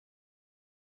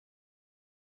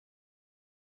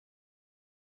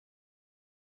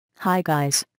Hi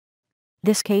guys.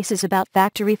 This case is about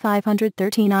Factory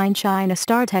 539 China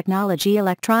Star Technology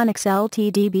Electronics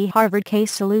Ltd. Harvard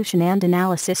Case Solution and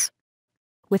Analysis.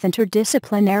 With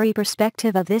interdisciplinary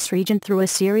perspective of this region through a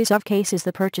series of cases,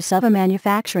 the purchase of a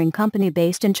manufacturing company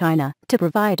based in China to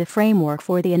provide a framework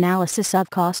for the analysis of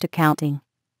cost accounting,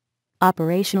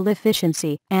 operational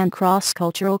efficiency, and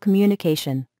cross-cultural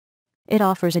communication. It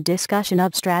offers a discussion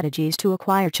of strategies to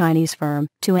acquire Chinese firm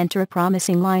to enter a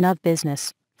promising line of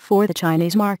business for the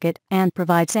Chinese market and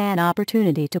provides an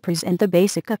opportunity to present the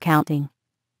basic accounting,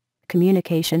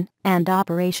 communication, and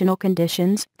operational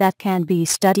conditions that can be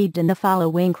studied in the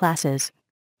following classes.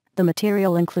 The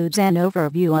material includes an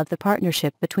overview of the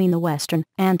partnership between the Western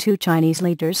and two Chinese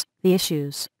leaders, the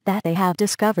issues that they have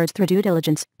discovered through due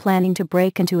diligence, planning to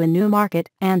break into a new market,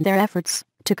 and their efforts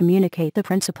to communicate the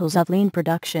principles of lean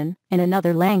production in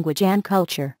another language and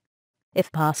culture.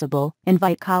 If possible,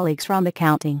 invite colleagues from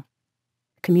accounting,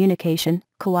 communication,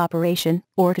 cooperation,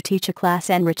 or to teach a class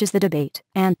enriches the debate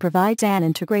and provides an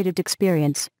integrated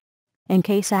experience. In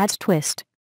case adds twist.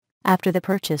 After the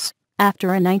purchase,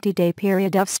 after a 90-day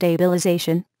period of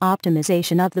stabilization,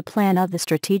 optimization of the plan of the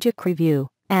strategic review,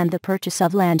 and the purchase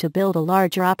of land to build a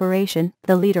larger operation,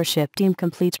 the leadership team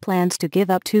completes plans to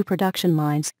give up 2 production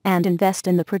lines and invest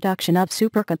in the production of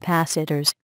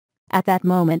supercapacitors. At that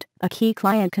moment, a key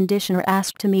client conditioner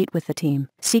asked to meet with the team,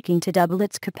 seeking to double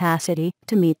its capacity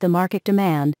to meet the market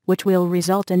demand, which will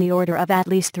result in the order of at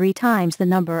least 3 times the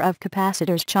number of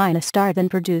capacitors China Star then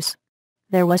produce.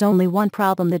 There was only one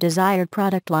problem: the desired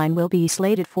product line will be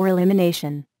slated for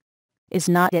elimination. Is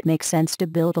not it make sense to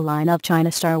build a line of China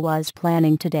Star was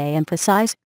planning today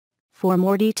emphasize? For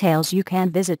more details you can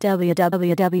visit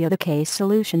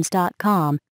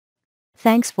www.TheCaseSolutions.com.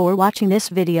 Thanks for watching this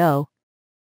video.